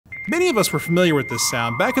Many of us were familiar with this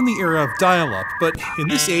sound back in the era of dial-up, but in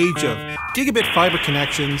this age of gigabit fiber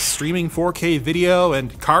connections, streaming 4K video,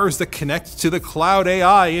 and cars that connect to the cloud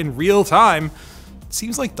AI in real time, it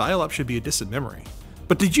seems like dial-up should be a distant memory.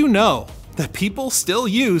 But did you know that people still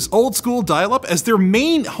use old-school dial-up as their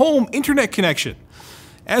main home internet connection?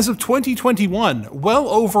 As of 2021, well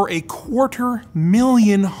over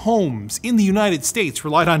 250,000 homes in the United States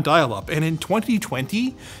relied on dial-up, and in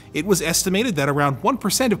 2020, it was estimated that around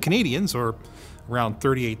 1% of Canadians, or around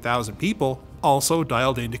 38,000 people, also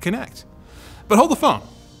dialed in to connect. But hold the phone.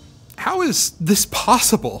 How is this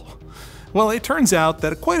possible? Well, it turns out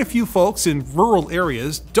that quite a few folks in rural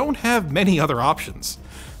areas don't have many other options.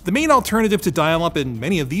 The main alternative to dial-up in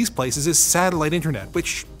many of these places is satellite internet,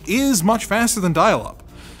 which is much faster than dial-up.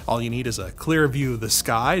 All you need is a clear view of the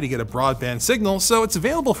sky to get a broadband signal, so it's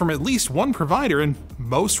available from at least one provider in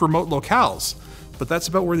most remote locales. But that's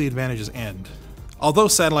about where the advantages end. Although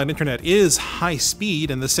satellite internet is high speed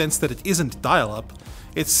in the sense that it isn't dial-up,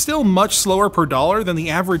 it's still much slower per dollar than the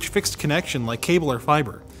average fixed connection like cable or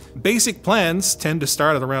fiber. Basic plans tend to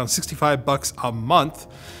start at around $65 a month,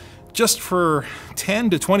 just for 10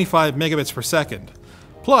 to 25 megabits per second.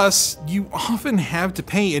 Plus, you often have to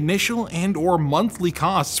pay initial and/or monthly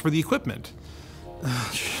costs for the equipment.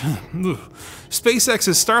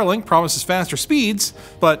 SpaceX's Starlink promises faster speeds,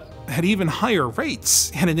 but at even higher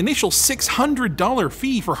rates, and an initial $600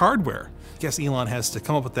 fee for hardware. Guess Elon has to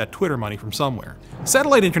come up with that Twitter money from somewhere.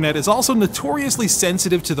 Satellite internet is also notoriously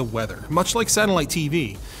sensitive to the weather, much like satellite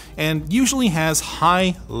TV, and usually has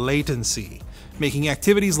high latency, making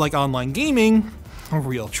activities like online gaming a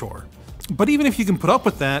real chore. But even if you can put up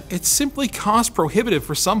with that, it's simply cost prohibitive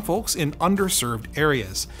for some folks in underserved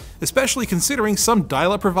areas, especially considering some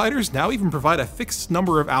dial-up providers now even provide a fixed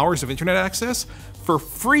number of hours of internet access for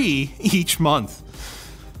free each month.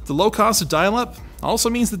 The low cost of dial-up also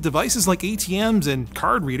means that devices like ATMs and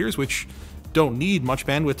card readers, which don't need much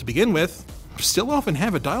bandwidth to begin with, still often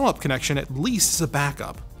have a dial-up connection at least as a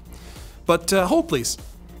backup. But hold please.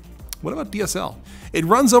 What about DSL? It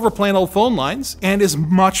runs over plain old phone lines and is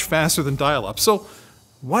much faster than dial-up, so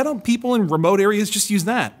why don't people in remote areas just use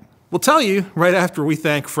that? We'll tell you right after we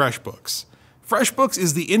thank FreshBooks. FreshBooks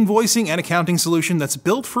is the invoicing and accounting solution that's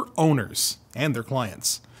built for owners and their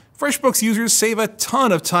clients. FreshBooks users save a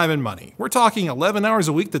ton of time and money. We're talking 11 hours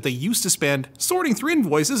a week that they used to spend sorting through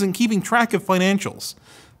invoices and keeping track of financials.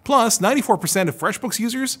 Plus, 94% of FreshBooks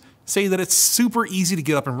users say that it's super easy to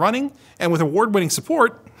get up and running, and with award-winning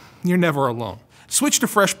support, you're never alone. Switch to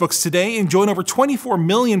FreshBooks today and join over 24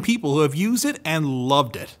 million people who have used it and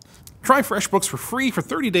loved it. Try FreshBooks for free for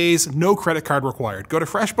 30 days, no credit card required. Go to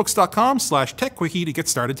freshbooks.com/techquickie to get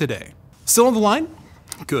started today. Still on the line?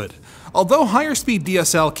 Good. Although higher speed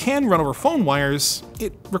DSL can run over phone wires,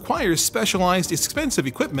 it requires specialized, expensive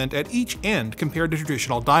equipment at each end compared to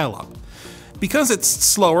traditional dial-up. Because it's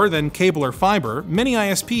slower than cable or fiber, many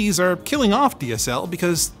ISPs are killing off DSL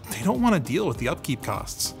because they don't want to deal with the upkeep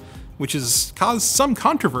costs, which has caused some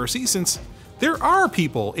controversy since there are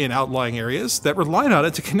people in outlying areas that rely on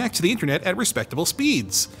it to connect to the internet at respectable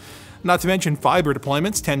speeds. Not to mention fiber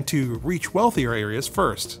deployments tend to reach wealthier areas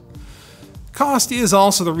first. Cost is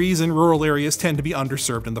also the reason rural areas tend to be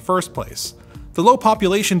underserved in the first place. The low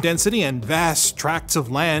population density and vast tracts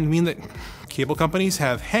of land mean that cable companies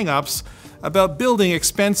have hang-ups about building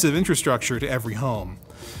expensive infrastructure to every home.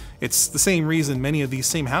 It's the same reason many of these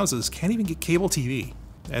same houses can't even get cable TV,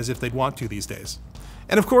 as if they'd want to these days.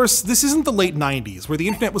 And of course, this isn't the late 90s, where the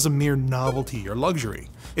internet was a mere novelty or luxury.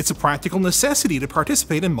 It's a practical necessity to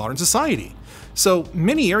participate in modern society. So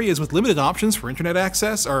many areas with limited options for internet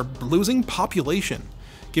access are losing population,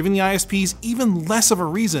 giving the ISPs even less of a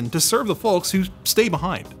reason to serve the folks who stay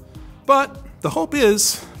behind. But the hope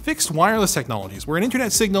is fixed wireless technologies, where an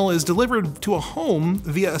internet signal is delivered to a home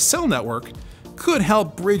via a cell network, could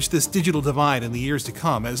help bridge this digital divide in the years to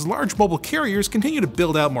come as large mobile carriers continue to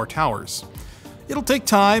build out more towers. It'll take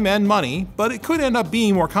time and money, but it could end up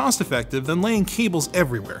being more cost-effective than laying cables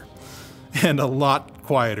everywhere. And a lot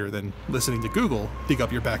quieter than listening to Google dig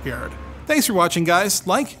up your backyard. Thanks for watching, guys.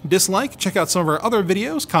 Like, dislike, check out some of our other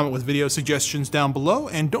videos, comment with video suggestions down below,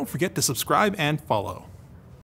 and don't forget to subscribe and follow.